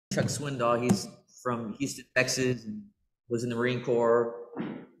Chuck Swindoll. He's from Houston, Texas, and was in the Marine Corps.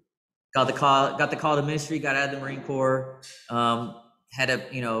 Got the call to ministry. Got out of the Marine Corps. Had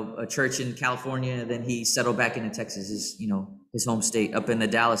a church in California. And then he settled back into Texas, his home state, up in the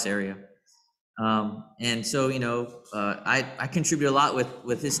Dallas area. And so I contribute a lot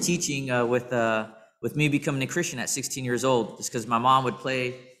with his teaching, with me becoming a Christian at 16 years old, just because my mom would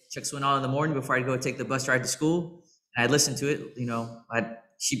play Chuck Swindoll in the morning before I'd go take the bus ride to school. And I'd listen to it.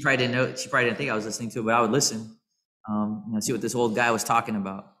 She probably didn't know. She probably didn't think I was listening to it, but I would listen, see what this old guy was talking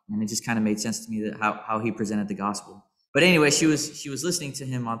about, and it just kind of made sense to me that how he presented the gospel. But anyway, she was listening to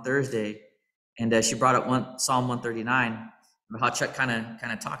him on Thursday, and she brought up Psalm 139, how Chuck kind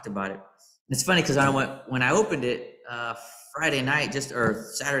of talked about it. And it's funny because when I opened it Friday night, or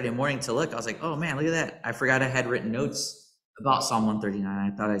Saturday morning to look, I was like, oh man, look at that! I forgot I had written notes about Psalm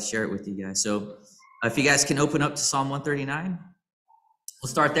 139. I thought I'd share it with you guys. So if you guys can open up to Psalm 139. We'll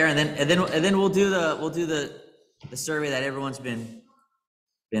start there, and then we'll do the survey that everyone's been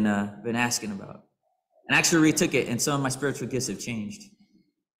asking about. And I actually retook it, and some of my spiritual gifts have changed.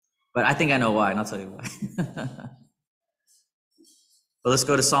 But I think I know why, and I'll tell you why. But let's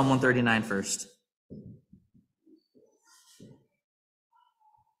go to Psalm 139 first.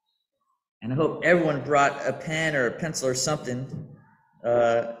 And I hope everyone brought a pen or a pencil or something,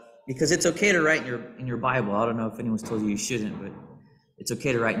 because it's okay to write in your Bible. I don't know if anyone's told you shouldn't, but it's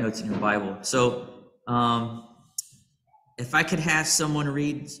okay to write notes in your Bible. So if I could have someone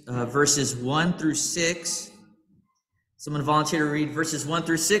read verses 1 through 6. Someone volunteer to read verses 1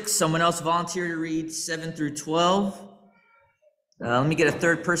 through 6. Someone else volunteer to read 7 through 12. Let me get a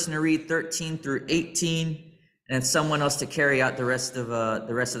third person to read 13 through 18. And someone else to carry out the rest of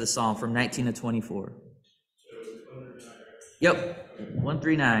the psalm from 19 to 24. Yep, 1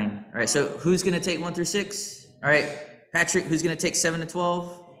 through 9. All right, so who's going to take 1 through 6? All right. Patrick, who's going to take 7 to 12?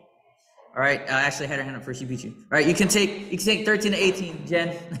 All right, Ashley had her hand up first. She beat you. All right, you can take 13 to 18,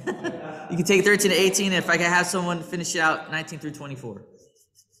 Jen. You can take 13 to 18. If I can have someone finish out 19 through 24.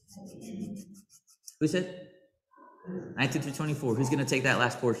 Who said? 19 through 24. Who's going to take that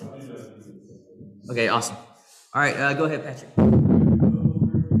last portion? Okay, awesome. All right, go ahead, Patrick.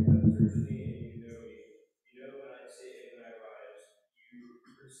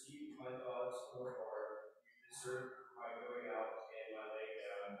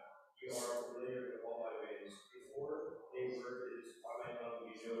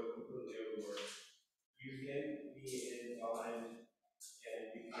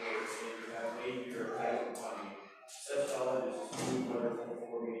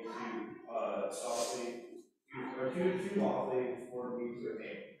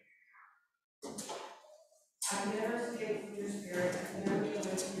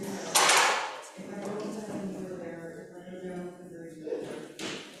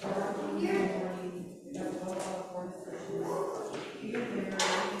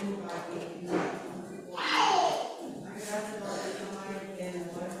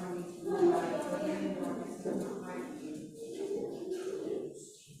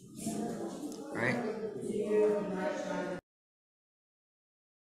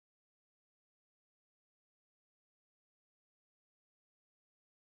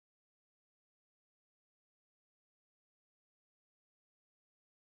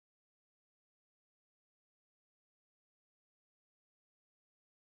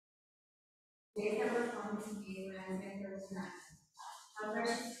 They never come to me when I make those snacks. How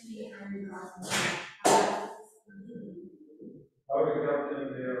precious to me are your gospel. How to count them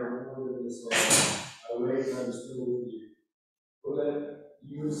they are more than this life. I wait and I'm still with you. Oh, let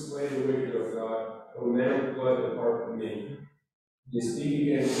you slay the wicked, O God. O man of blood, depart from me. They speak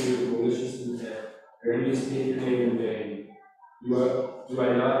against you with malicious intent. Their enemies take your name in vain. Do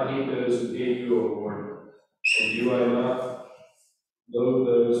I not hate those who hate you, O Lord? And do I not loathe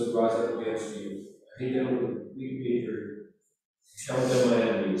those who rise up against you? I hate them with complete hatred. Count them my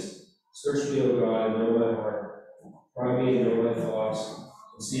enemies. Search me, O God, and know my heart. Try me and know my thoughts,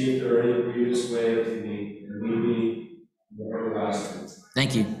 and see if there are any grievous way with me, and lead me in the everlasting.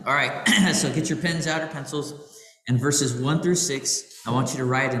 Thank you. All right, so get your pens out or pencils, and verses 1 through 6, I want you to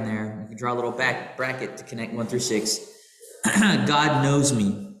write in there. You can draw a little back bracket to connect 1 through 6. God knows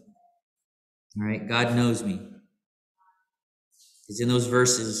me. All right, God knows me. Because in those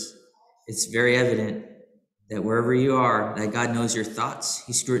verses, it's very evident that wherever you are, that God knows your thoughts.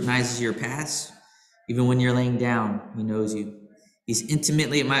 He scrutinizes your past. Even when you're laying down, he knows you. He's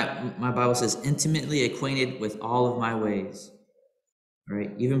intimately, my Bible says, intimately acquainted with all of my ways. All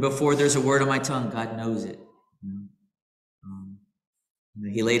right? Even before there's a word on my tongue, God knows it.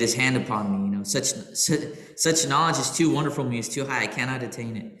 He laid his hand upon me. Such knowledge is too wonderful for me. It's too high. I cannot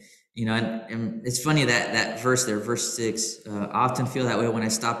attain it. And it's funny that verse there, verse 6. I often feel that way when I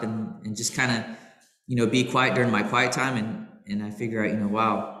stop and just kind of, be quiet during my quiet time, and I figure out,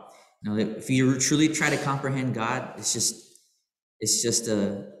 wow, if you truly try to comprehend God, it's just it's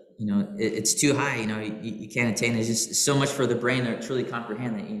too high. You can't attain it. It's just so much for the brain to truly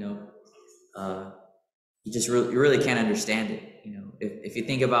comprehend that. You really can't understand it. If you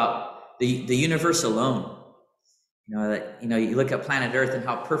think about the universe alone, you look at planet Earth and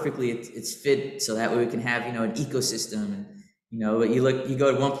how perfectly it's fit, so that way we can have, an ecosystem, and, but you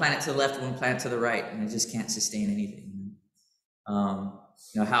go one planet to the left, one planet to the right, and it just can't sustain anything.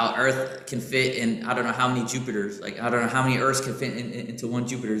 How Earth can fit in, I don't know how many Jupiters, I don't know how many Earths can fit into one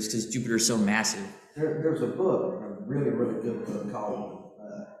Jupiter, because Jupiter is so massive. There's a book, a really, really good book called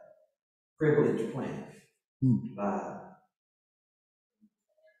Privileged Planet by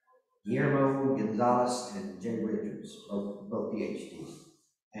Guillermo Gonzalez and Jay Richards, both PhDs.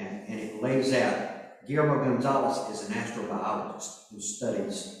 And it lays out, Guillermo Gonzalez is an astrobiologist who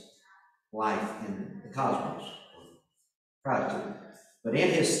studies life in the cosmos, tries to. But in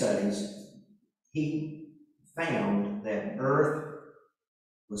his studies, he found that Earth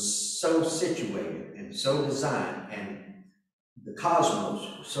was so situated and so designed, and the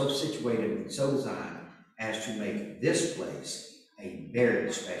cosmos was so situated and so designed as to make this place a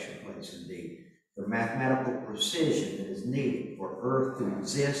very special place indeed. The mathematical precision that is needed for Earth to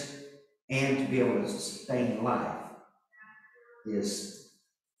exist and to be able to sustain life is,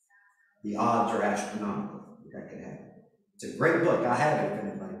 the odds are astronomical that can happen. It's a great book. I have it if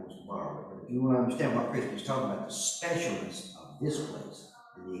anybody wants to borrow it. But if you want to understand what Chris was talking about, the specialness of this place,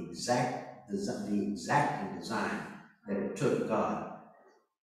 and the exacting design that it took God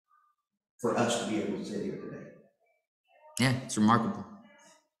for us to be able to sit here today. Yeah, it's remarkable.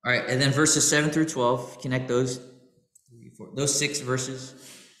 All right, and then verses 7 through 12, connect those 6 verses.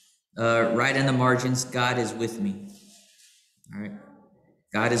 Right in the margins, God is with me. All right,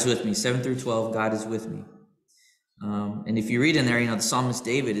 God is with me. 7 through 12, God is with me. And if you read in there, the psalmist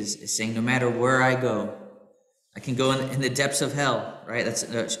David is saying, no matter where I go, I can go in the depths of hell, right?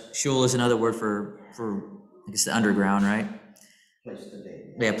 That's Sheol is another word for I guess the underground, right? Place of the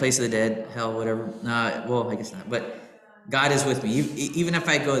dead. Yeah, place of the dead, hell, whatever. Well, I guess not. But God is with me. Even if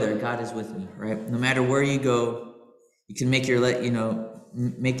I go there, God is with me, right? No matter where you go, you can make your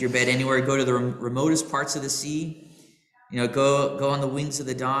bed anywhere. Go to the remotest parts of the sea. Go on the wings of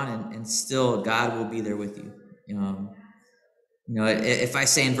the dawn, and still God will be there with you. If I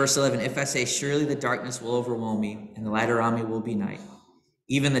say in verse 11, if I say, surely the darkness will overwhelm me, and the light around me will be night.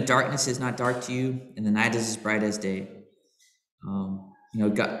 Even the darkness is not dark to you, and the night is as bright as day.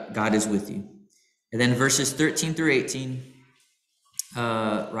 God is with you. And then verses 13 through 18,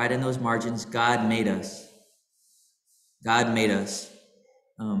 right in those margins, God made us. God made us.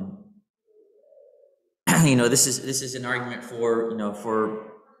 This is an argument for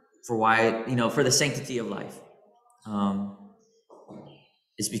why, for the sanctity of life.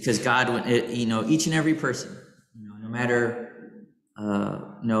 It's because God, each and every person, no matter,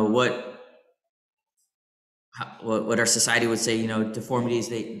 what our society would say, deformities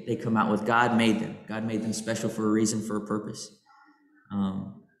they come out with, God made them. God made them special for a reason, for a purpose.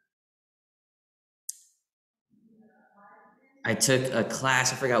 I took a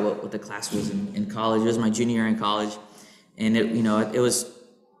class, I forgot what the class was in college. It was my junior year in college. And it was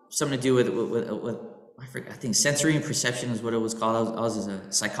something to do with I think sensory and perception is what it was called. I was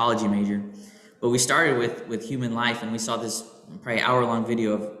a psychology major. But we started with human life, and we saw this probably hour-long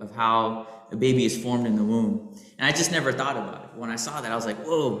video of how a baby is formed in the womb. And I just never thought about it. When I saw that, I was like,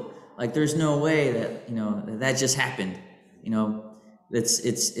 whoa, there's no way that, that just happened.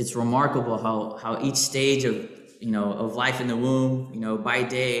 It's remarkable how each stage of life in the womb, by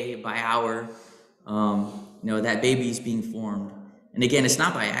day, by hour, that baby is being formed. And again, it's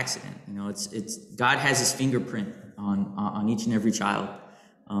not by accident. It's God has his fingerprint on each and every child.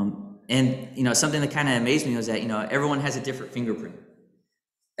 And something that kind of amazed me was that everyone has a different fingerprint.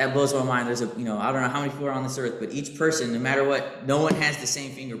 That blows my mind. There's I don't know how many people are on this earth, but each person, no matter what, no one has the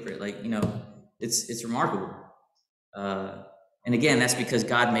same fingerprint. It's remarkable. And again, that's because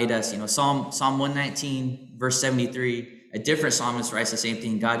God made us. Psalm 119, verse 73, a different psalmist writes the same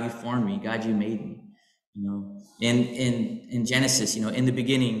thing. God, you formed me. God, you made me. In Genesis, in the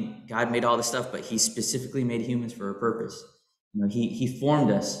beginning, God made all this stuff, but he specifically made humans for a purpose. He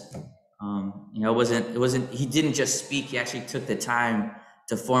formed us. It wasn't, he didn't just speak, he actually took the time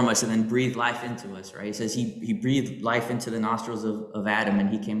to form us and then breathe life into us, right? He says he breathed life into the nostrils of Adam, and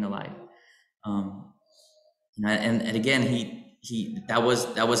he came to life. And again, that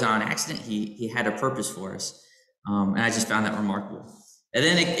wasn't on accident. He had a purpose for us, and I just found that remarkable. And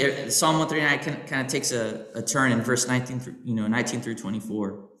then Psalm 139 kind of takes a turn in verse 19 through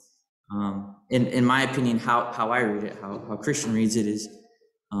 24. In my opinion, how I read it, how Christian reads it is,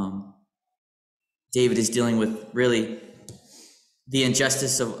 David is dealing with really the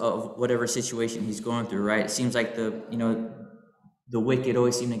injustice of whatever situation he's going through, right? It seems like the wicked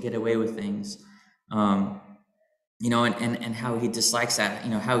always seem to get away with things, and how he dislikes that,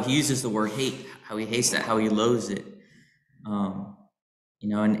 how he uses the word hate, how he hates that, how he loathes it,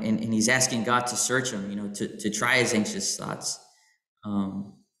 and he's asking God to search him, to try his anxious thoughts,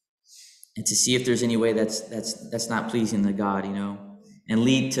 and to see if there's any way that's not pleasing to God, and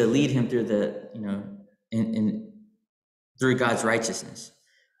lead him through through God's righteousness.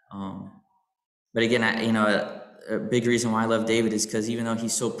 But again, a big reason why I love David is because even though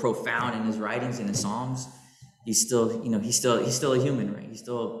he's so profound in his writings and his Psalms, he's still a human, right?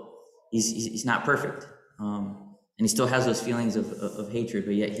 He's not perfect, and he still has those feelings of hatred.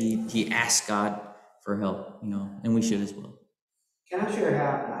 But yet he asks God for help, and we should as well. Can I share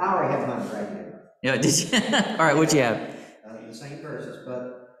how I already have mine right here? Yeah, did you? All right, what'd you have? The same verses,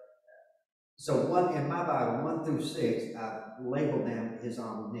 but so in my Bible, 1 through 6, I labeled them his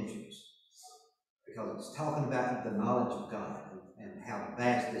omniscience, because it's talking about the knowledge of God and how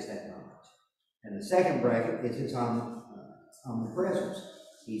vast is that knowledge. And the second bracket is his omnipresence.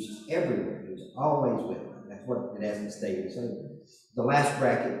 He's everywhere. He's always with them. That's what it hasn't stated. So the last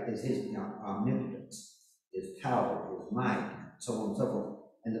bracket is his omnipotence, his power, his might, so on and so forth.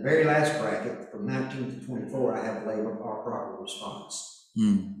 And the very last bracket, from 19 to 24, I have labeled our proper response.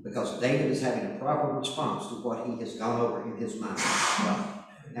 Because David is having a proper response to what he has gone over in his mind.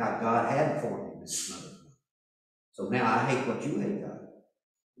 Now, God had formed him as another. So now I hate what you hate, God.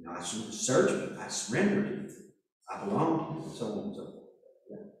 I search me, I surrender to you, I belong to you, and so on and so forth.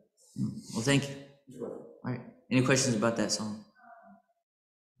 Yeah. Well, thank you. All right. Any questions about that song?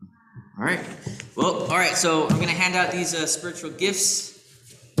 All right. Well, all right. So I'm going to hand out these spiritual gifts.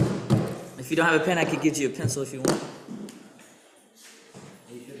 If you don't have a pen, I could give you a pencil if you want.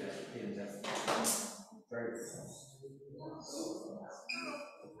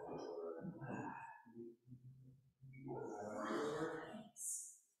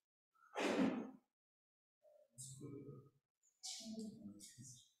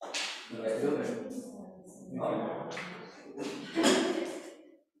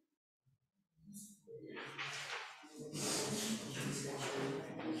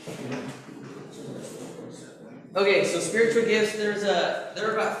 Okay, so spiritual gifts, there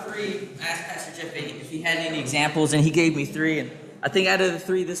are about 3. I asked Pastor Jeff if he had any examples, and he gave me 3, and I think out of the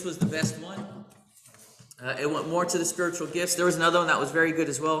 3, this was the best one. It went more to the spiritual gifts. There was another one that was very good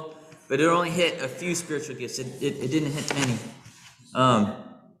as well, but it only hit a few spiritual gifts. It didn't hit many.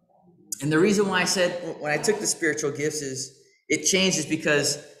 And the reason why I said when I took the spiritual gifts is it changes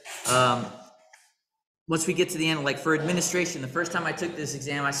because once we get to the end, like for administration, the first time I took this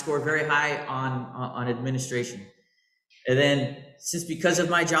exam, I scored very high on administration. And then because of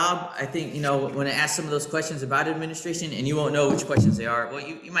my job, I think, when I ask some of those questions about administration, and you won't know which questions they are, well,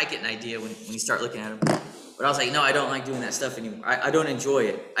 you might get an idea when you start looking at them. But I was like, no, I don't like doing that stuff anymore. I don't enjoy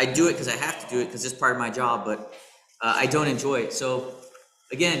it. I do it because I have to do it because it's part of my job, but I don't enjoy it. So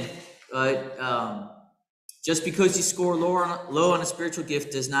again, just because you score low on a spiritual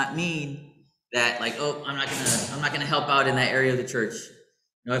gift does not mean that I'm not gonna help out in that area of the church.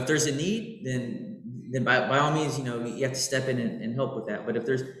 If there's a need, then by all means, you have to step in and help with that. But if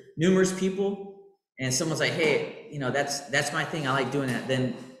there's numerous people and someone's like, hey, that's my thing, I like doing that,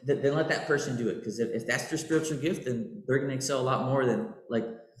 then let that person do it. Because if that's their spiritual gift, then they're gonna excel a lot more than, like,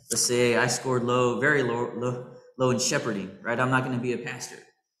 let's say I scored very low in shepherding, right? I'm not gonna be a pastor.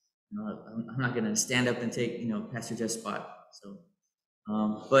 I'm not gonna stand up and take, Pastor Jeff's spot. So,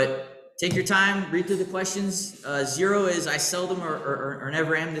 but take your time, read through the questions. 0 is I seldom or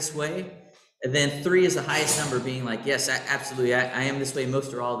never am this way. And then 3 is the highest number, being like, yes, absolutely, I am this way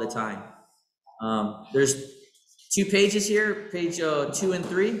most or all the time. There's 2 pages here, page 2 and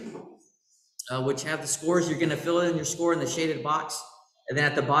 3, which have the scores. You're gonna fill in your score in the shaded box. And then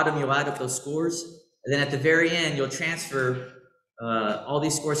at the bottom, you'll add up those scores. And then at the very end, you'll transfer all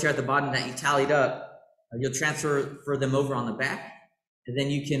these scores here at the bottom that you tallied up. You'll transfer for them over on the back. And then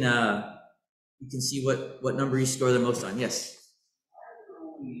you can see what number you score the most on. Yes.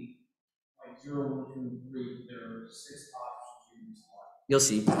 Only like 0, 1, 2, 3. There are 6 options. You'll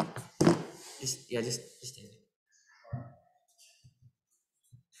see. Just stand.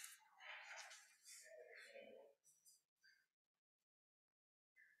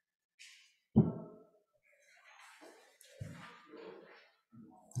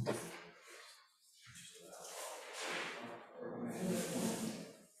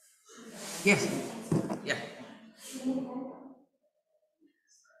 Yes. Yeah.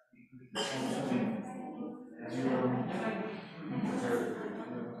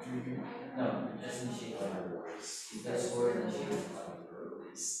 No, just initiate. That's where the sheet.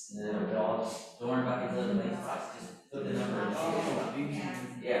 And then it'll all, don't worry about these little blank spots, just put the number in.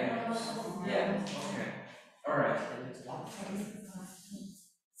 Yeah. Yeah. Okay. All right.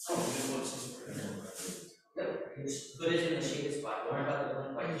 Yep. Just put it in the shaded spot. Don't worry about the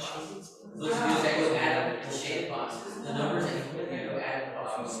blank white spots. What you do is that go add up the shaded boxes, the numbers that you put in, go add the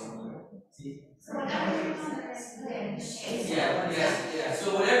boxes. See? Yeah. So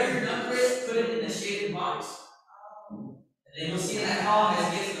whatever your number is, put it in the shaded box. And then you'll see in that column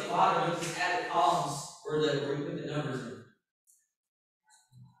as it gets to the bottom, you'll just add the columns where you put the numbers in.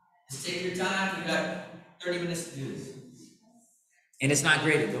 Just take your time. You got 30 minutes to do this. And it's not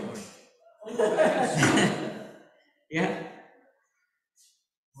graded, don't worry. Yeah.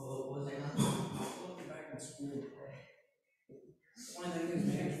 What was that? Back in school. One thing is,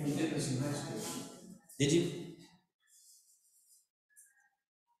 man, we did this in high school. Did you?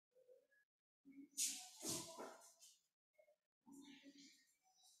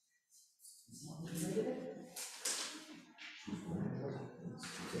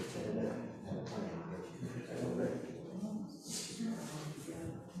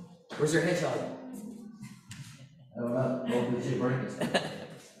 Where's your hedgehog? I don't know. Hopefully she brings it.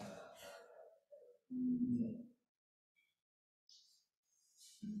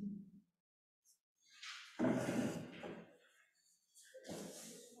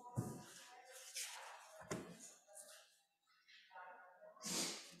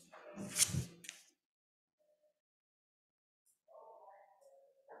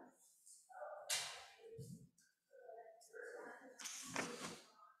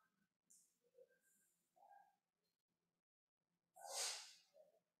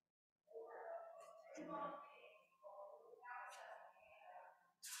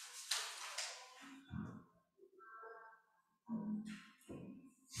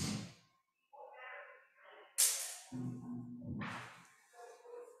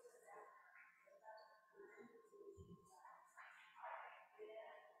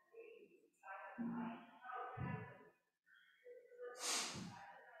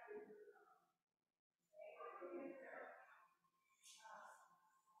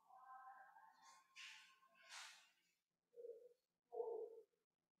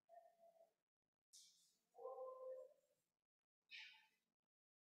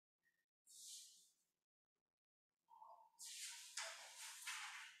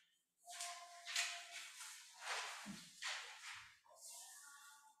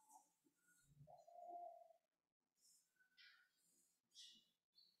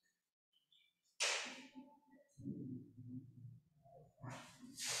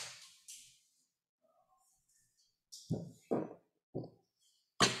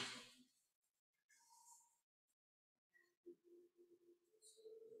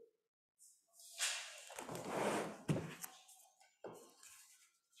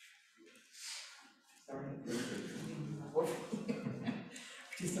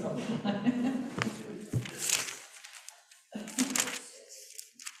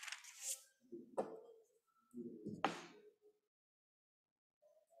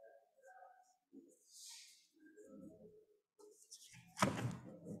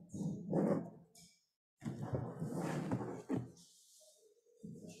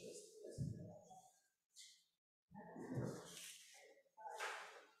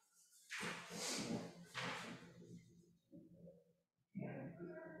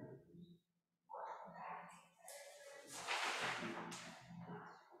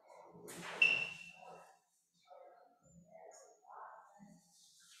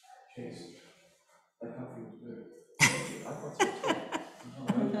 Chase. That coffee was good. I thought so too.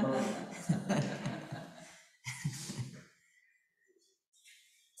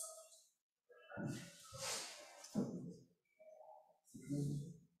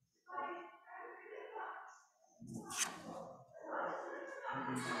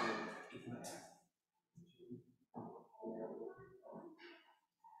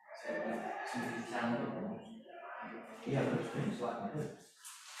 Yeah, but it's pretty flat.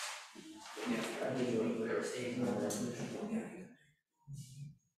 Yeah, I think you'll eat whatever stays in the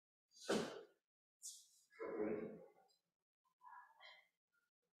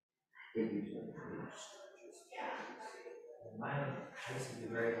Mine, I used to be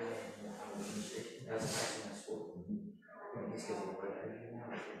very high in administration. That was actually my school. These kids are whatever.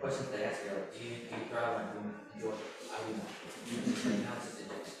 Questions they ask you, like, do you thrive on doing enjoy? I do not. Now it's just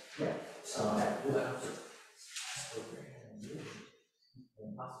index. Yeah. So that, still great.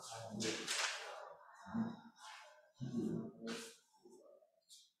 Impossible.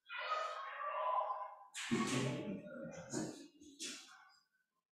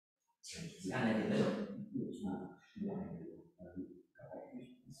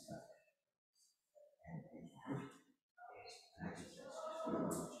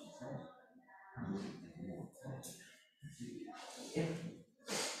 Yeah,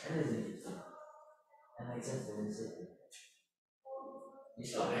 that is interesting. That makes sense. That is it. You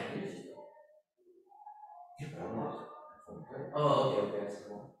still have it? Oh, okay, okay. That's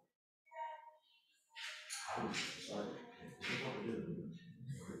cool.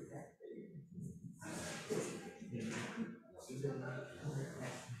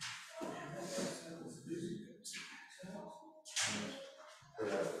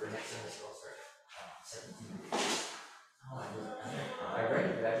 For next semester, I'll start 17. Oh, I read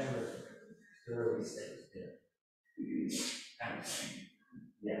it, but I never thoroughly studied it. Kind of,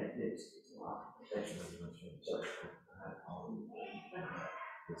 yeah, it's a lot.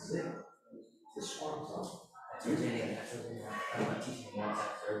 It's it. The swarm song. That's what I'm teaching one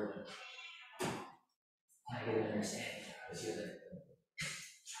time for everyone. Can I get an understanding? Because you're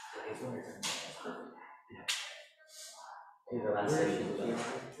it's winter time. Maybe the last day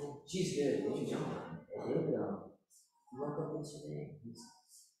she's good. Did you jump on? I did. You woke up yesterday. He's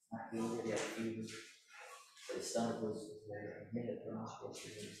not feeling good yet. But his stomach was very hit at the hospital.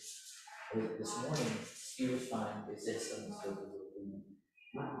 This morning, he was fine. They said stomach still was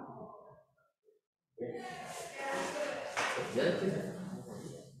the other thing, yeah.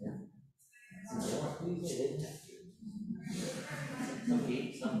 Some heat,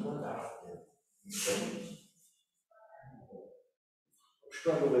 some work out.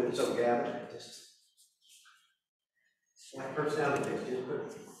 Struggle with it, so Gavin, just. My personality is just put.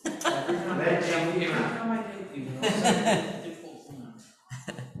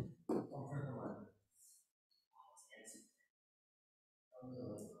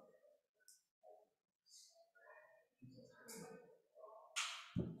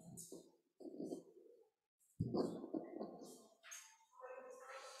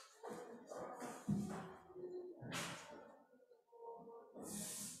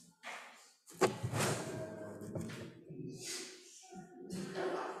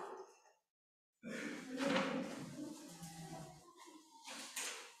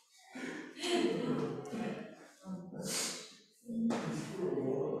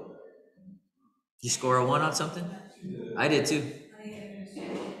 You score a 1 on something? I did too.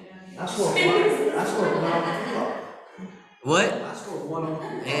 I scored one. I scored one on football. What? I scored one on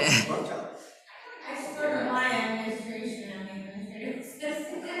football. Yeah. I scored my administration on the administrative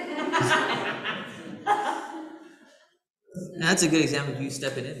assistant. That's a good example of you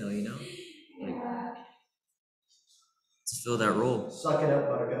stepping in, though. You know, like to fill that role. Suck it up,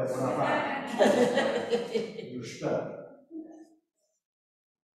 buttercup. We're not fine. You're stuck.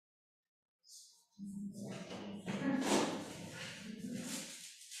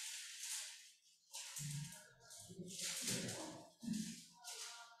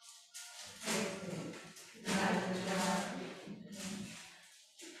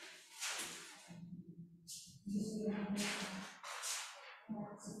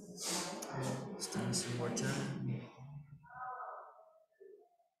 Spend some more time.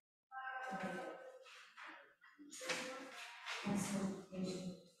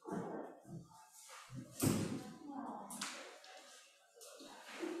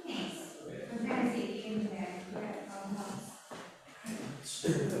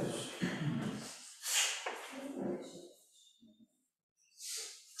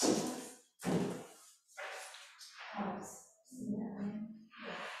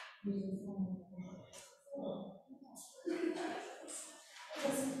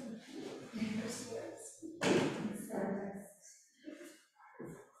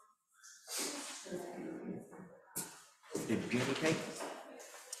 Did you get any cake?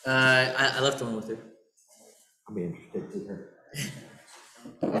 I left one with her. I'll be interested to see her.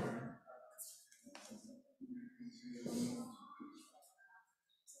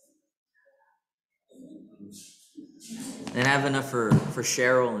 And I have enough for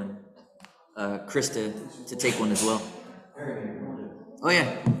Cheryl and Krista to take one as well. Oh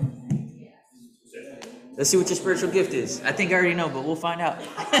yeah. Let's see what your spiritual gift is. I think I already know, but we'll find out. We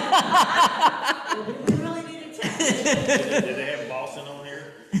really need to check. Did they have Boston on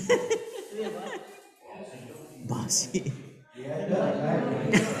here? Bossy. Yeah, it does,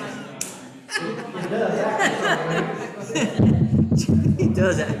 He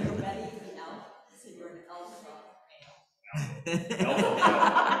does that.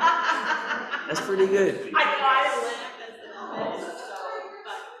 That's pretty good. I know I laughed as the so,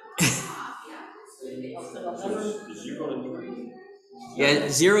 Yeah,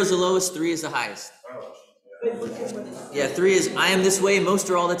 0 is the lowest, 3 is the highest. Oh, Yeah, 3 is I am this way most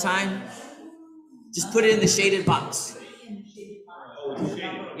or all the time. Just put it in the shaded box. oh, it's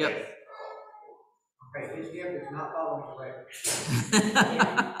shaded. Yep. Okay, his gift is not following the way.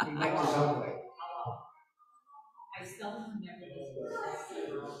 He makes his own way. I seldom remember this word. I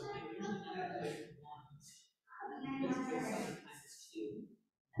usually never do it once. This is sometimes two.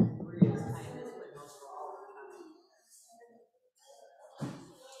 And 3 is I am this way most of all the time.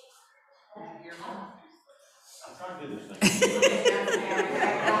 Did you hear me? I'm trying to do this thing.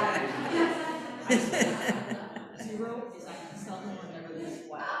 0 is I seldom remember this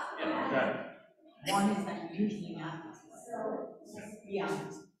way. Yeah, got it. 1 is I'm usually not this way. Yeah.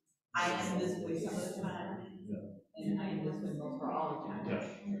 I am this way some of the time. And I am this way most for all the time. Yeah.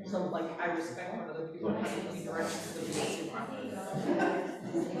 So like I respect when other people have to be directions to the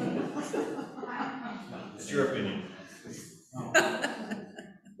It's your opinion.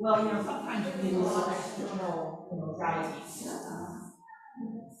 Well, sometimes you need a little external, guidance.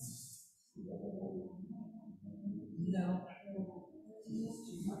 We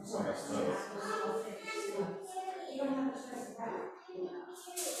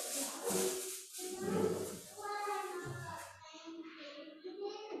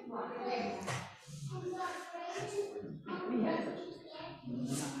had such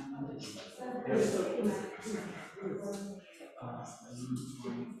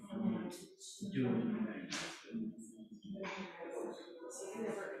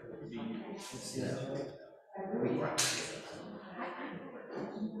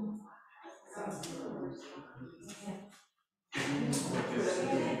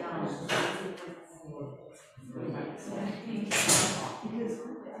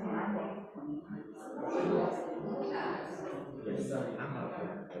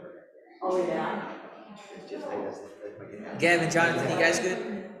Oh, yeah. Gavin, Jonathan, you guys good?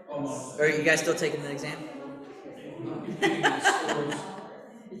 Or are you guys still taking the exam?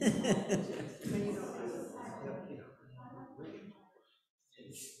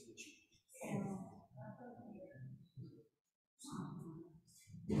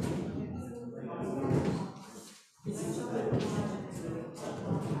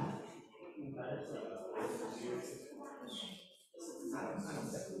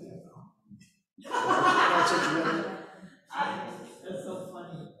 That's so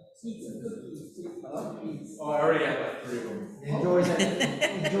funny. Eat some cookies, too. Cookies. Oh, I already got like 3 of them. Enjoy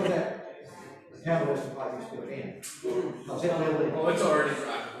that capitalism while you're still in. Because it will. Oh, it's already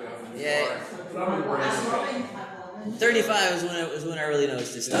practically on the Yeah. But I'm embracing it. 35 is when I really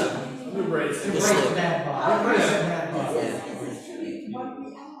noticed this stuff. I'm embracing Embrace it. the bad vibe. Embrace the bad vibe. Yeah.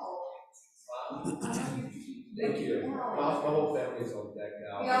 Thank you. My whole family's on deck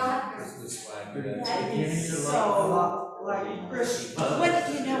now. We all have Christmas swag. That is so like Christmas.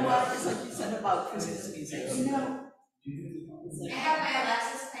 But you know what? It's like you said about Christmas music. I have my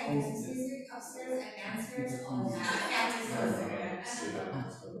Alexis playing Christmas music upstairs and downstairs all the time. I can't just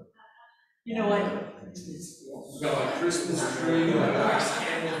go You know what? We got like Christmas tree, like ice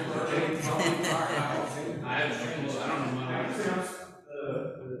candy, birthday firehouse. I don't know.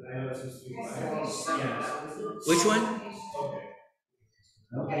 Which one?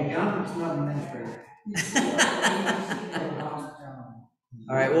 Okay, Jonathan's not an administrator.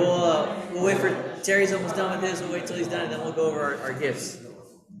 All right, we'll wait for Terry's almost done with his. We'll wait till he's done, and then we'll go over our gifts.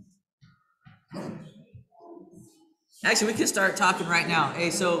 Actually, we can start talking right now. Hey,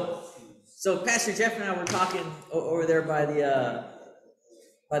 so Pastor Jeff and I were talking over there by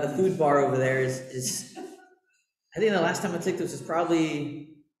the food bar over there. Is I think the last time I took this was probably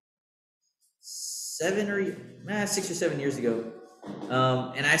 6 or 7 years ago,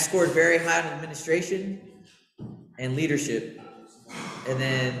 and I scored very high on administration and leadership. And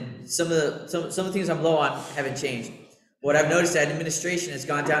then some of the things I'm low on haven't changed. What I've noticed that administration has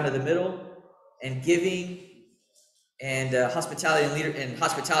gone down to the middle, and giving and hospitality and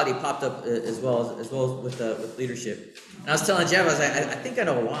hospitality popped up as well with leadership. And I was telling Jeff, I think I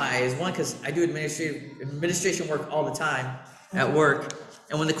know why. Is one, because I do administration work all the time at work,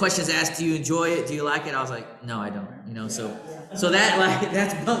 and when the question is asked, do you enjoy it? Do you like it? I was like, no, I don't. So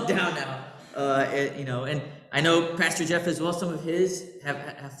that's bumped down now. And I know Pastor Jeff as well. Some of his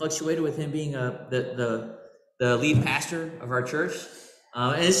have fluctuated with him being the lead pastor of our church.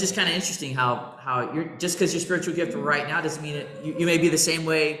 And it's just kind of interesting how you're, just because your spiritual gift right now doesn't mean you may be the same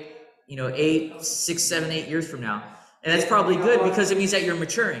way, 8, 6, 7, 8 years from now. And that's probably good, because it means that you're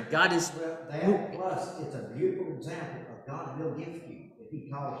maturing. God is. Well, that plus, it's a beautiful example of God will gift you if He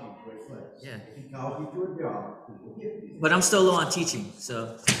calls you to a place. Yeah. If He calls you to a job, He will gift you. But I'm still low on teaching,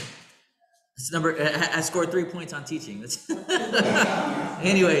 so It's number, I scored 3 points on teaching. That's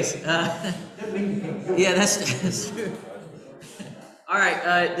anyways, yeah, that's true. All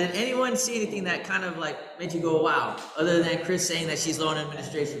right, did anyone see anything that kind of like made you go, wow, other than Chris saying that she's low in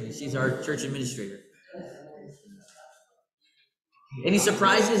administration, she's our church administrator? Any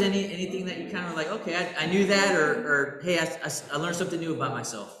surprises, anything that you kind of like, okay, I knew that, or hey, I learned something new about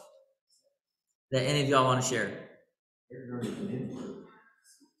myself that any of y'all want to share?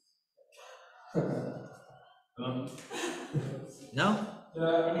 No? Yeah,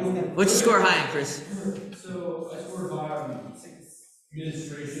 I mean. What'd you score high in, Chris? So I scored high on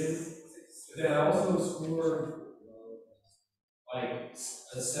administration, but then I also scored like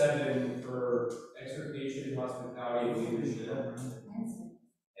a 7 for exhortation, hospitality, and leadership,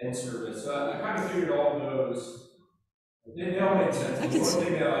 and service. So I kind of figured all those, they all made sense. I The can one see-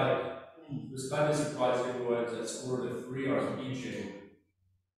 thing that like was kind of surprising was I scored a 3 on teaching,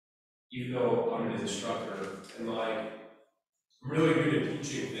 even though I'm an instructor, and like, I'm really good at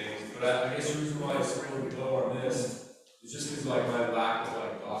teaching things, but I guess the reason why I scored low on this is just because like my lack of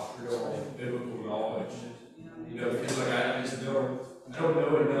like doctrinal and biblical knowledge. You know, because like I don't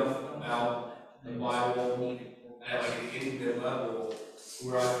know enough about the Bible at like an intimate level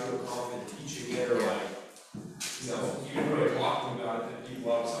where I feel confident teaching it, or like, you know, even really talking about it to people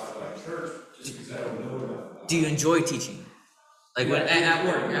outside of like church, just because I don't know enough about it. Do you enjoy teaching? Like when at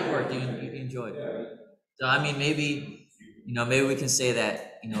work, do you enjoy it? Yeah. So I mean, maybe maybe we can say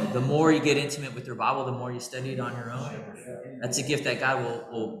that the more you get intimate with your Bible, the more you study it on your own. That's a gift that God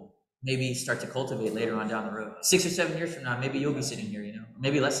will maybe start to cultivate later on down the road. 6 or 7 years from now, maybe you'll be sitting here,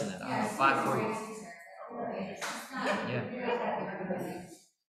 maybe less than that. I don't know, 5, 4 years.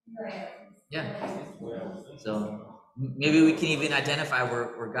 Yeah. So maybe we can even identify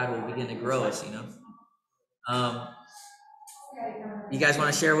where God will begin to grow us. You guys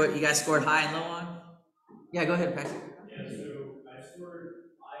want to share what you guys scored high and low on? Yeah, go ahead, Patrick. Yeah, so I scored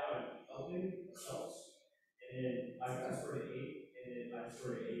high on helping else, and then I scored an 8, and then I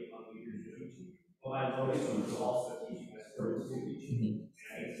scored an 8 on leadership. Well, my lowest one was also teaching. I scored a 2 teaching, and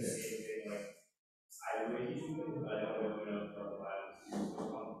I think the same thing. Like I really teach people, but I don't know enough about the Bible to feel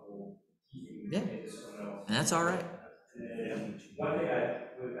comfortable teaching someone else. And that's all right. And one thing I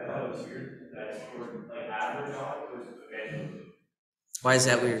thought was weird that I scored like average on was evangelism. Why is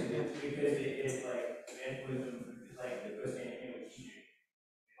that weird? Because it's like evangelism is like it goes hand in hand with teaching.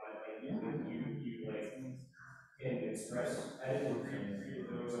 Like you like can express. I didn't read it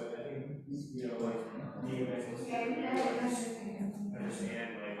though, but I think like being evangelist understand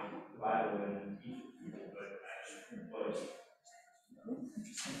like the Bible and teach people, but actually was.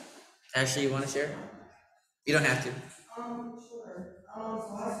 Ashley, you want to share? You don't have to. Sure. So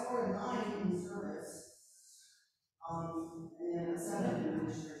I scored a 9 in service. And a 7 in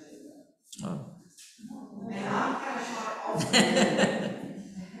administration. Oh. And I'm kind of shocked also that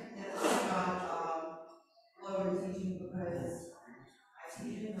I got low in teaching because I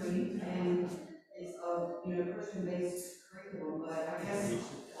teach in Greek and it's a Christian-based curriculum, but I guess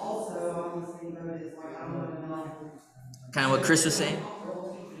also I'm the same boat as like I don't know Kind of what Chris was saying.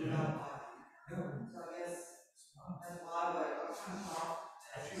 comfortable teaching about that. So I guess that's why, but I'm kind of shocked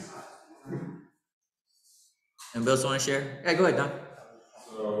that she's not. And Bill, want to share? Yeah, go ahead, Don.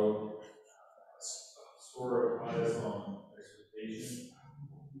 So, score of highest on expectation,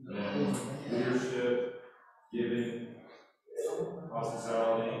 then leadership, giving,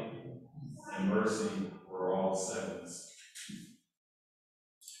 hospitality, and mercy were all 7s.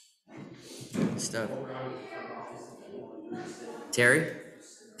 Good stuff. Terry?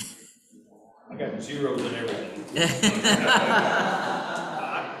 I got 0s in everything.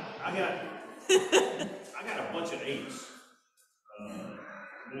 I got a bunch of 8s.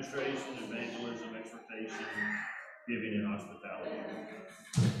 Administration, evangelism, exhortation, giving, and hospitality.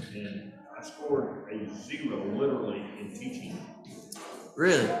 And I scored a 0 literally in teaching.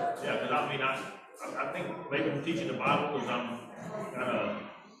 Really? Yeah, because I think maybe I'm teaching the Bible because I'm kind of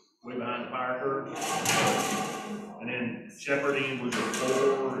way behind the fire curve. And then shepherding was a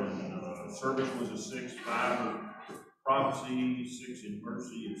 4, and service was a 6, 5 in prophecy, 6 in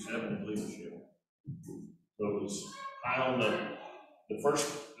mercy, and 7 in leadership. So it was high on the first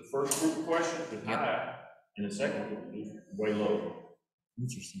group of questions, but high, and the second group was way low.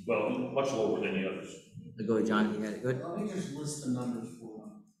 Interesting. Well, much lower than the others. Go ahead, John. You got it. Good. Let me just list the numbers for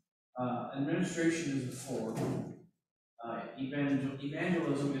them. Administration is a 4.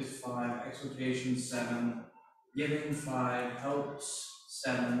 Evangelism is 5. Exhortation 7. Giving 5. Helps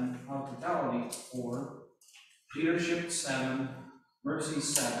 7. Hospitality 4. Leadership 7. Mercy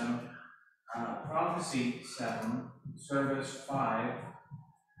 7. Prophecy 7. Service 5.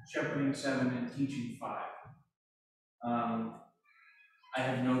 shepherding 7, and teaching 5. I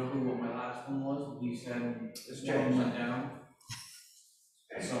have no clue what my last one was, but he said this one went down.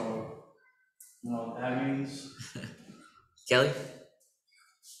 So, you know what that means? Kelly?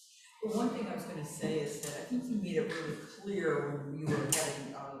 Well, one thing I was gonna say is that I think you made it really clear when we were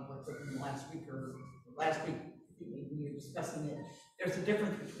having, last week, I think maybe we were discussing it. There's a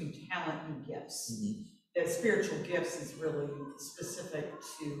difference between talent and gifts. Mhm. The spiritual gifts is really specific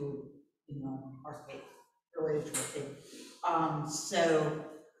to, our faith, related to our faith. So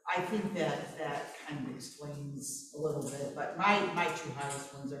I think that kind of explains a little bit, but my two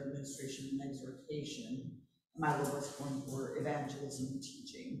highest ones are administration and exhortation. My lowest ones were evangelism and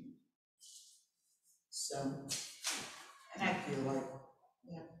teaching. So, and I feel like,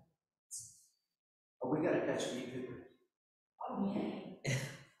 Are we gonna catch YouTube? Oh, yeah.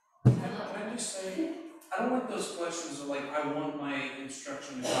 Can I just say, I don't like those questions of like, I want my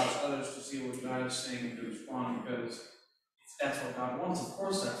instruction to cause others to see what God is saying and to respond, because if that's what God wants, of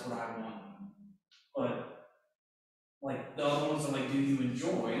course that's what I want. But, like, the other ones are like, do you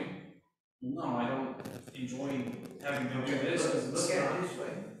enjoy? No, I don't enjoy having to do this, because it's Look at it this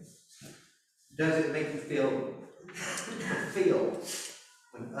way. Does it make you feel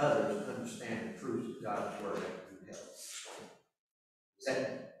when others understand the truth of God's word that you tell? Does that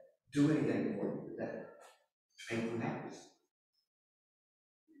do anything for you? Does that make you happy?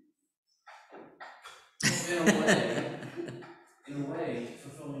 in a way,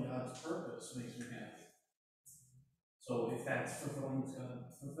 fulfilling God's purpose makes me happy. So if that's fulfilling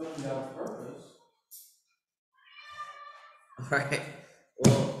God's purpose. All right.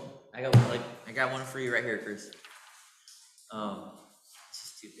 Well, I got one for you right here, Chris. This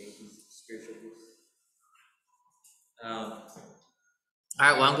is two babies, spiritual gifts. All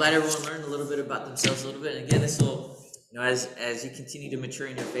right. Well, I'm glad everyone learned a little bit about themselves a little bit. And again, this will, as you continue to mature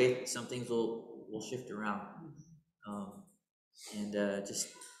in your faith, some things will shift around. And just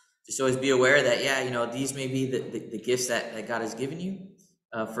always be aware that these may be the gifts that God has given you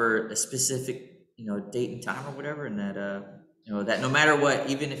for a specific date and time or whatever, and that that no matter what,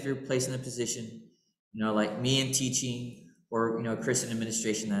 even if you're placed in a position like me in teaching or Chris in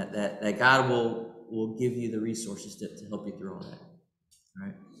administration, that God will give you the resources to help you through all that. All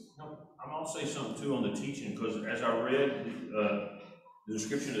right. I'm gonna say something too on the teaching, because as I read the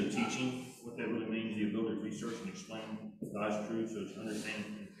description of the teaching, what that really means, the ability to research and explain God's truth, so it's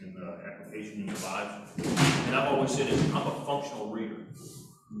understanding and application in your lives. And I've always said I'm a functional reader.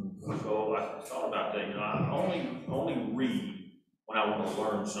 So I thought about that. I only read when I want to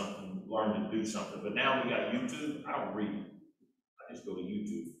learn something, learn to do something. But now we got YouTube. I don't read. I just go to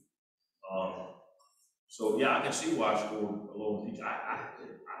YouTube. So yeah, I can see why I scored a low in teaching. I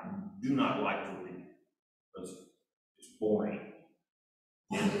do not like to read because it's boring.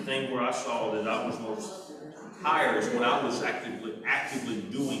 And the thing where I saw that I was most higher is when I was actively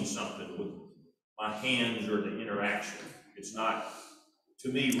doing something with my hands or the interaction. It's not,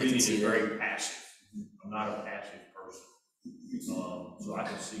 to me, reading is very passive. I'm not a passive person. So I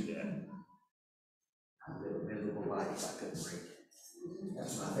can see that. I live a miserable life, I couldn't read.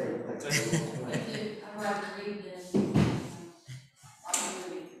 That's my favorite thing. I'd rather read than,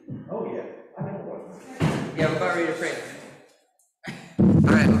 Oh, yeah. I know what. Yeah, we're about ready to pray.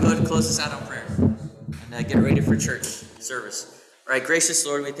 All right, we'll go ahead and close this out on prayer and get ready for church service. All right, gracious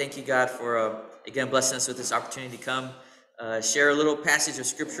Lord, we thank you, God, for again blessing us with this opportunity to come share a little passage of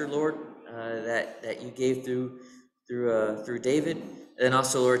Scripture, Lord, that you gave through David, and then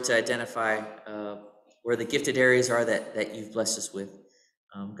also, Lord, to identify where the gifted areas are that you've blessed us with.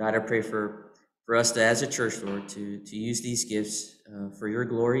 God, I pray for us to, as a church, Lord, to use these gifts for your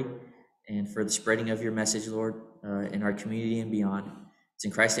glory and for the spreading of your message, Lord, in our community and beyond. It's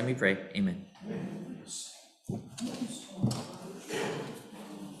in Christ's name we pray. Amen.